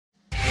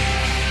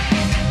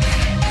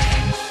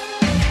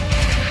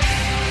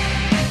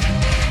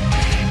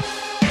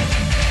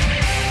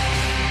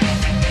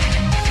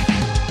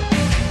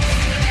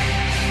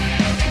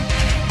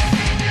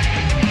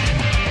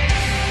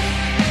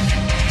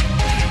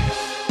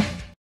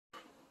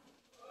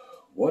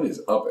What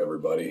is up,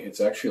 everybody? It's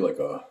actually like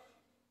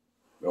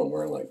I'm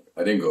wearing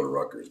I didn't go to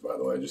Rutgers, by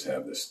the way. I just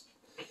have this,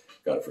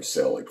 got it for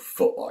sale like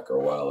Foot Locker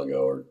a while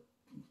ago, or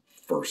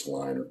First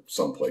Line, or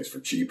someplace for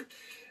cheap.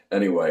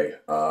 Anyway,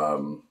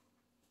 last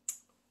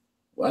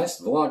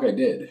vlog I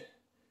did,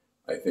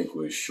 I think,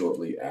 was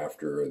shortly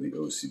after the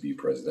OCB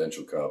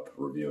Presidential Cup,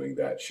 reviewing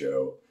that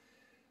show.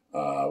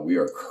 We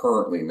are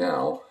currently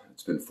now,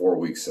 it's been 4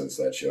 weeks since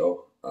that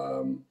show.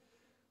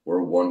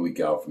 We're 1 week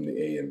out from the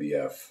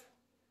AMBF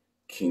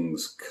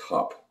Kings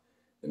Cup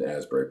in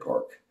Asbury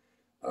Park.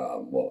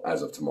 Well,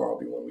 as of tomorrow, I'll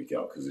be 1 week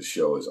out because the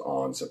show is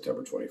on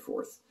September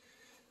 24th.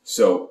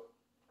 So,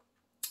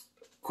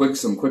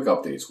 some quick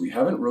updates. We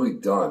haven't really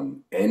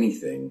done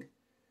anything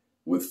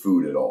with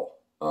food at all.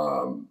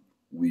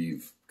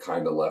 We've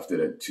kind of left it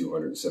at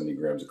 270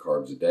 grams of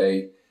carbs a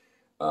day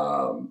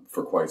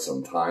for quite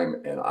some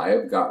time, and I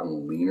have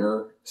gotten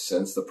leaner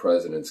since the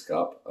President's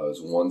Cup. I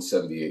was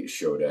 178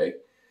 show day.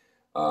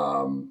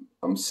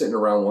 I'm sitting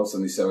around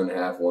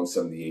 177.5,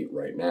 178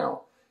 right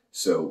now.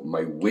 So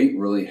my weight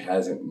really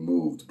hasn't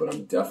moved, but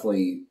I'm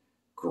definitely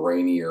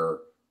grainier,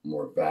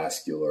 more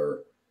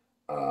vascular.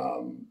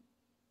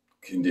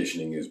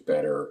 Conditioning is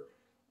better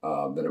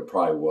than it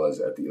probably was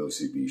at the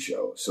OCB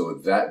show. So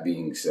with that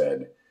being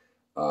said,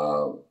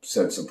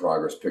 sent some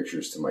progress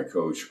pictures to my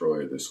coach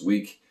earlier this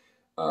week.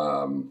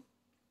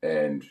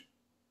 And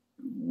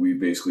we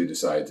basically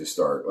decided to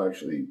start,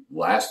 actually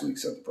last week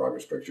sent the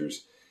progress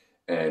pictures,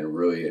 and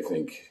really I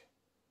think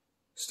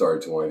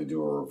started to want to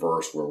do a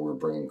reverse where we're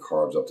bringing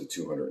carbs up to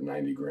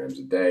 290 grams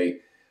a day,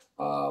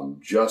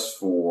 just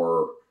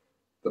for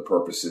the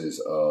purposes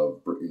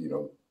of,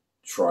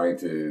 trying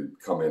to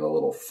come in a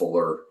little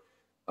fuller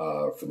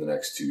for the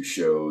next two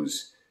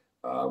shows.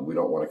 We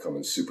don't want to come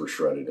in super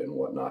shredded and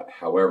whatnot.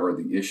 However,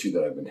 the issue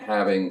that I've been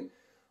having,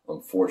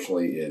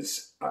 unfortunately,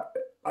 is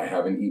I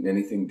haven't eaten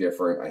anything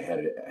different. I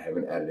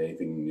haven't added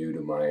anything new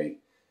to my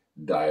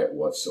diet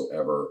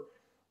whatsoever.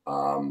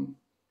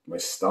 My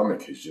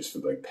stomach has just, for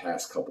the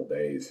past couple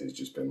days, has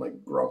just been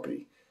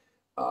grumpy.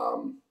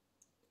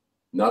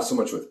 Not so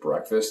much with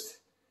breakfast,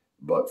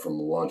 but from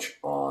lunch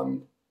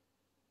on,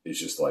 it's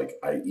just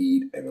I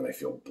eat and then I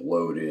feel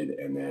bloated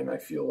and then I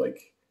feel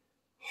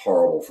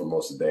horrible for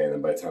most of the day. And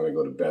then by the time I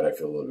go to bed, I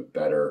feel a little bit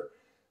better.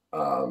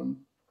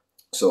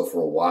 So for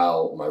a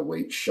while, my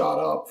weight shot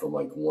up from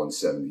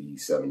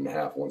 177.5,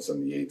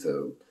 178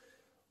 to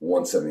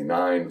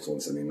 179,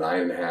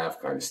 179.5,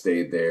 kind of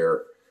stayed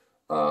there.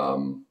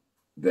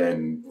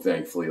 Then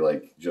thankfully,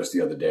 just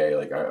the other day,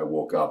 I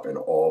woke up and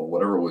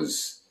whatever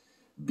was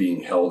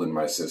being held in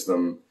my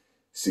system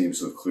seems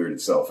to have cleared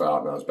itself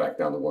out, and I was back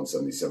down to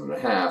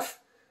 177.5.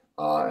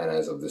 And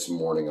as of this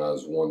morning, I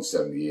was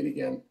 178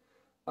 again.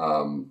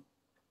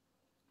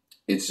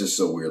 It's just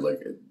so weird.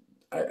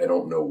 I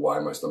don't know why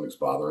my stomach's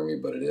bothering me,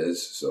 but it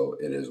is. So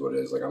it is what it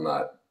is. I'm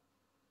not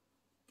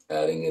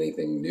adding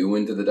anything new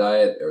into the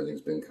diet.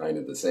 Everything's been kind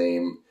of the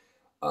same.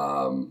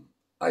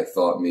 I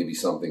thought maybe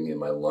something in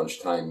my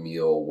lunchtime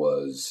meal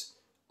was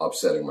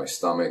upsetting my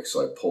stomach,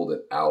 so I pulled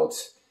it out.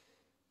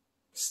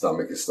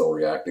 Stomach is still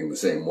reacting the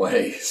same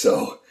way,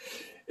 so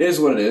it is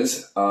what it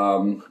is.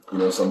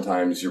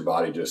 Sometimes your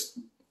body just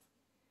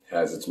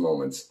has its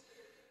moments.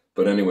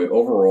 But anyway,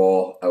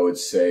 overall, I would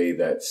say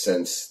that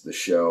since the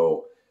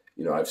show,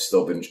 I've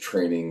still been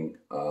training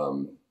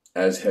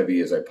as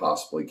heavy as I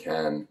possibly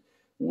can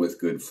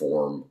with good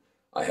form.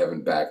 I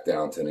haven't backed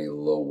down to any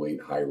low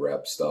weight, high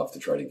rep stuff to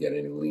try to get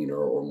any leaner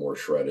or more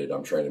shredded.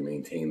 I'm trying to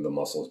maintain the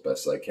muscle as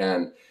best as I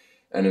can.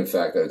 And in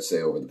fact, I'd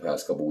say over the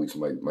past couple of weeks,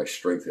 my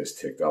strength has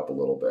ticked up a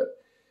little bit.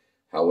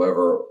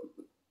 However,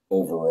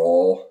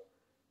 overall,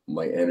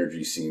 my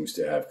energy seems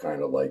to have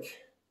kind of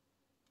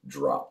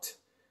dropped.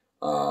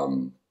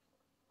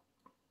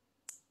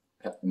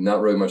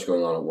 Not really much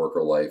going on at work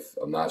or life.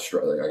 I'm not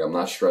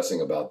stressing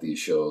about these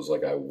shows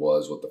like I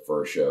was with the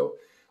first show.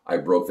 I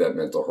broke that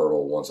mental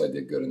hurdle once I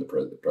did good in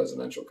the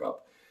Presidential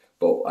Cup.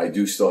 But I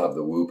do still have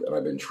the whoop, and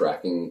I've been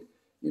tracking,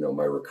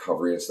 my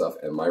recovery and stuff,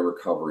 and my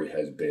recovery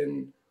has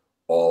been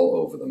all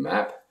over the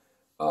map.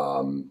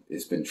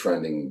 It's been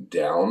trending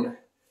down,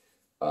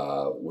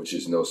 which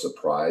is no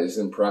surprise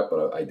in prep,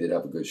 but I did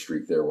have a good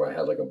streak there where I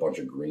had a bunch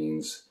of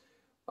greens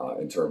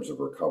in terms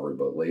of recovery.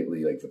 But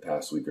lately, the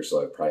past week or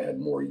so, I've probably had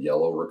more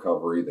yellow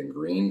recovery than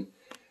green.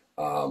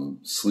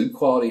 Sleep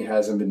quality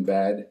hasn't been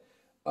bad.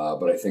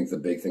 But I think the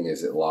big thing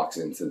is it locks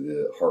into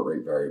the heart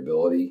rate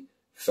variability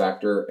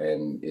factor.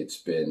 And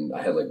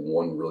I had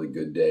one really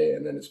good day,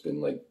 and then it's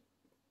been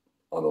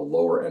on the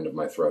lower end of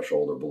my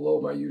threshold or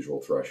below my usual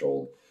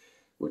threshold,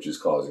 which is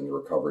causing the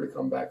recovery to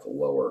come back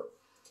lower.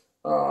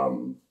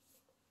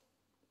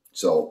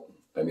 So,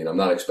 I'm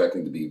not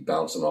expecting to be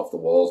bouncing off the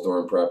walls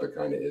during prep. It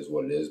kind of is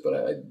what it is.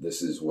 But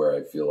this is where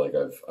I feel like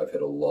I've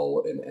hit a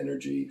lull in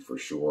energy for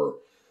sure.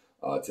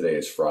 Today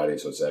is Friday,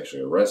 so it's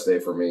actually a rest day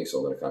for me, so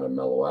I'm going to kind of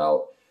mellow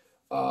out.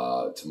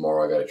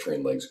 Tomorrow I got to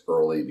train legs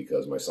early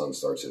because my son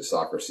starts his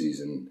soccer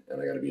season,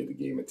 and I got to be at the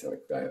game at 10.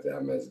 I have to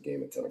have him at the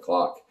game at 10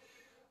 o'clock.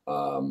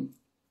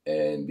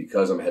 And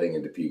because I'm heading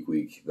into peak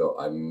week, though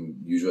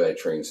I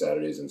train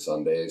Saturdays and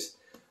Sundays,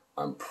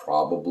 I'm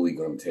probably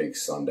going to take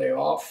Sunday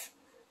off,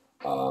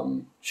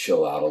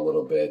 chill out a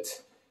little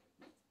bit.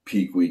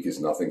 Peak week is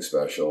nothing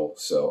special,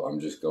 so I'm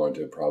just going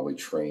to probably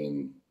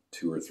train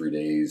 2 or 3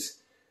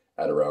 days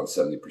at around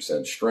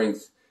 70%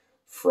 strength.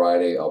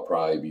 Friday, I'll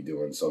probably be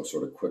doing some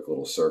sort of quick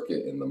little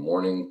circuit in the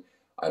morning.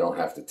 I don't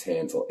have to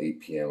tan till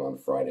 8 p.m. on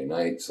Friday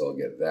night, so I'll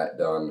get that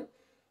done.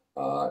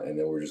 And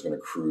then we're just going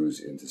to cruise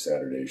into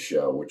Saturday's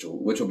show, which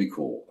will be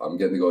cool. I'm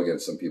getting to go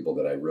against some people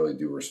that I really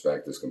do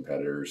respect as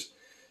competitors.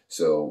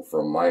 So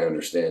from my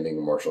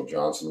understanding, Marshall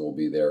Johnson will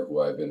be there,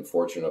 who I've been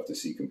fortunate enough to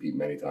see compete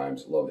many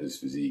times. Love his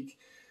physique.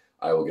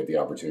 I will get the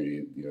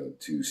opportunity,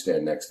 to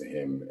stand next to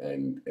him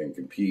and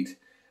compete.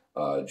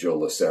 Joe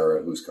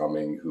Lacera, who's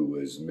coming, who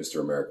is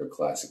Mr. America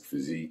Classic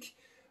Physique,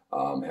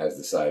 has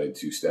decided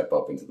to step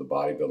up into the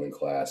bodybuilding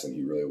class, and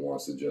he really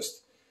wants to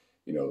just,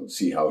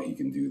 see how he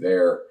can do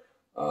there.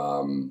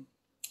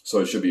 So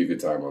it should be a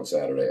good time on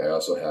Saturday. I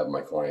also have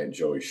my client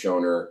Joey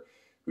Schoner,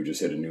 who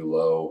just hit a new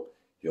low.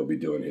 He'll be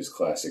doing his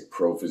classic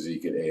pro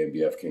physique at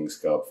AMBF Kings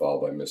Cup,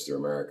 followed by Mr.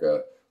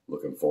 America.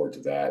 Looking forward to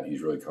that.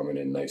 He's really coming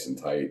in nice and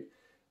tight.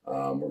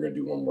 We're going to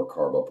do one more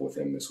carb up with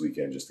him this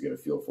weekend just to get a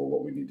feel for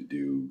what we need to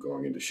do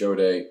going into show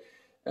day.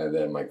 And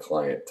then my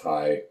client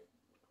Ty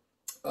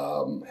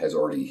has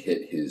already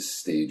hit his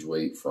stage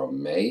weight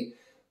from May,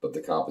 but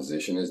the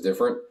composition is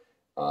different.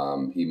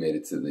 He made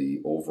it to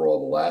the overall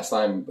the last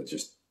time, but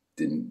just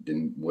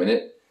didn't win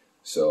it.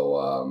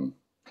 So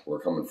we're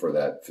coming for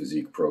that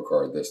physique pro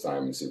card this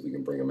time and see if we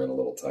can bring him in a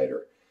little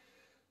tighter.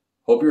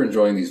 Hope you're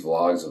enjoying these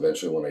vlogs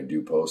eventually when I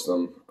do post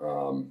them,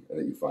 and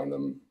that you find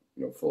them,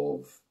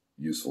 full of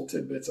useful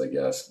tidbits, I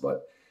guess.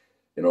 But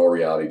in all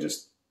reality,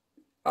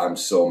 I'm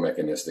so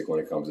mechanistic when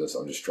it comes to this.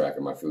 I'm just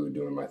tracking my food,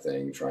 doing my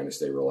thing, trying to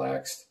stay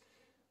relaxed,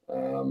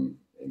 and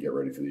get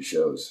ready for these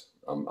shows.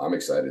 I'm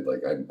excited.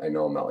 Like I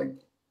know I'm not like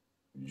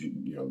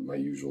my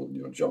usual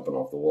jumping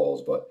off the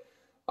walls, but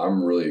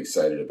I'm really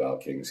excited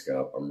about Kings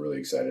Cup. I'm really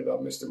excited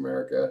about Mr.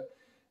 America,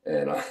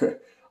 and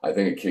I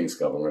think at Kings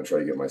Cup I'm going to try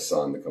to get my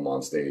son to come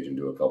on stage and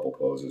do a couple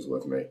poses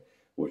with me,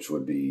 which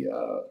would be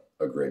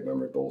a great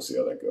memory. But we'll see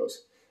how that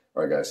goes.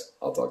 All right, guys,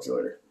 I'll talk to you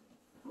later.